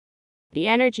The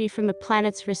energy from the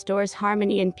planets restores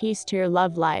harmony and peace to your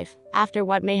love life, after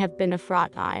what may have been a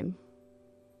fraught time.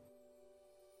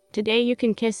 Today you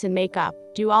can kiss and make up,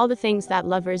 do all the things that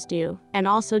lovers do, and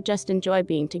also just enjoy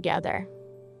being together.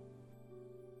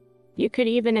 You could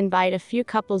even invite a few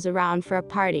couples around for a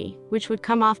party, which would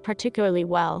come off particularly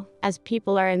well, as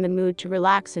people are in the mood to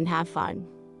relax and have fun.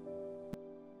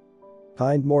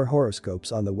 Find more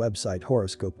horoscopes on the website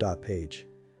horoscope.page.